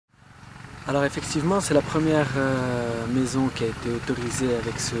Alors effectivement, c'est la première maison qui a été autorisée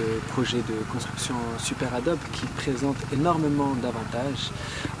avec ce projet de construction SuperAdobe qui présente énormément d'avantages.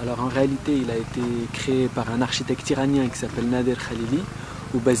 Alors en réalité, il a été créé par un architecte iranien qui s'appelle Nader Khalili,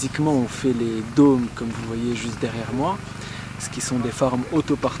 où basiquement on fait les dômes comme vous voyez juste derrière moi, ce qui sont des formes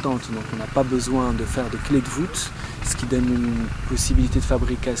autoportantes, donc on n'a pas besoin de faire de clé de voûte, ce qui donne une possibilité de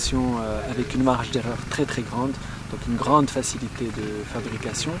fabrication avec une marge d'erreur très très grande, donc une grande facilité de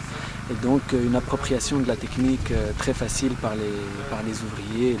fabrication et donc une appropriation de la technique très facile par les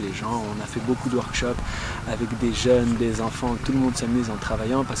ouvriers et les gens. On a fait beaucoup de workshops avec des jeunes, des enfants, tout le monde s'amuse en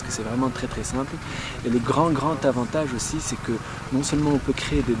travaillant parce que c'est vraiment très très simple. Et le grand avantage aussi, c'est que non seulement on peut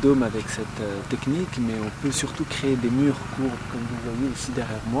créer des dômes avec cette technique, mais on peut surtout créer des murs courbes comme vous voyez ici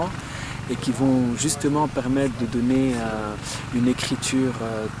derrière moi et qui vont justement permettre de donner une écriture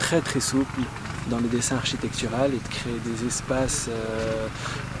très souple dans le dessin architectural et de créer des espaces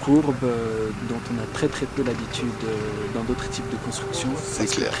courbes dont on a très peu l'habitude dans d'autres types de constructions. C'est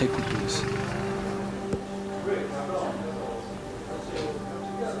clair. Très coûteuse.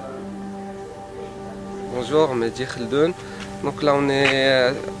 Bonjour, Mehdi Khaldoun. Donc là on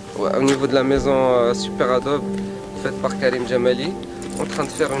est au niveau de la maison SuperAdobe faite par Karim Jamali, en train de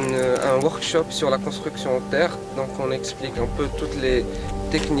faire un workshop sur la construction en terre. Donc on explique un peu toutes les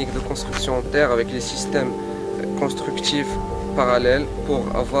techniques de construction en terre avec les systèmes constructifs parallèles pour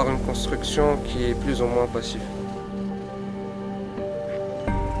avoir une construction qui est plus ou moins passive.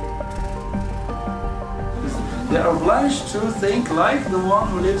 They are obliged to think like the one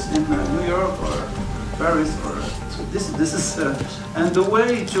who lives in New York or Paris. So this is and the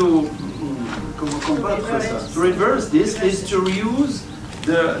way to reverse this is to reuse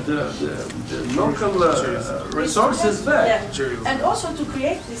the local resources back. Yeah. And also to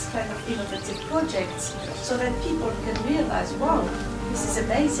create this kind of innovative projects so that people can realize, wow, this is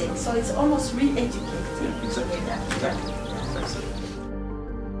amazing. So it's almost re-educating. Exactly. Exactly.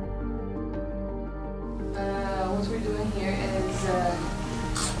 What we're doing here is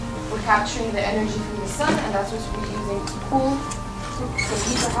we're capturing the energy from the sun, and that's what we're using to cool, to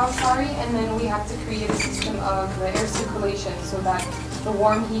heat the house, and then we have to create a system of air circulation so that the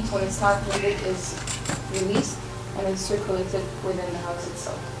warm heat, when it's not needed, is released and is circulated within the house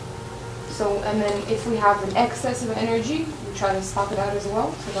itself. So, and then if we have an excess of energy, we try to stop it out as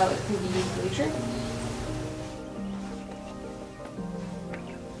well so that it can be used later.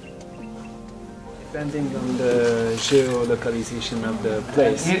 Depending on the geolocalization of the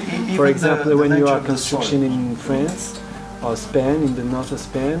place. For example, when you are construction in France or Spain, in the north of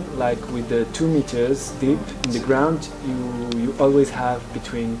Spain, like with the 2 meters deep in the ground, you always have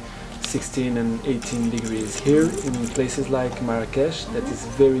between 16 and 18 degrees. Here in places like Marrakech, that is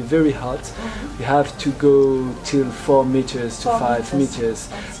very hot, you have to go till 4 meters to 5 meters.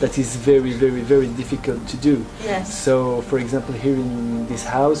 That is very difficult to do. Yes. So for example, here in this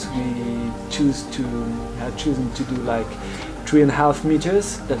house we have chosen to do like 3.5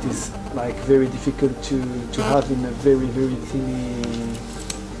 meters. That is like very difficult to have in a very thin,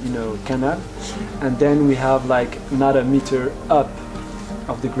 canal. And then we have like another meter up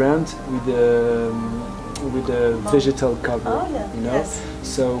of the ground with the vegetal cover, Yes.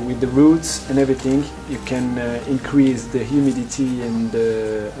 So with the roots and everything, you can increase the humidity and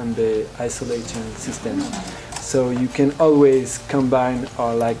the isolation system. So you can always combine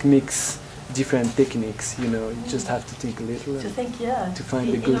or like mix different techniques. You just have to think a little to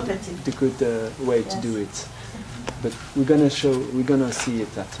find the good way to do it. But we're gonna see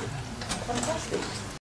it after. Fantastic.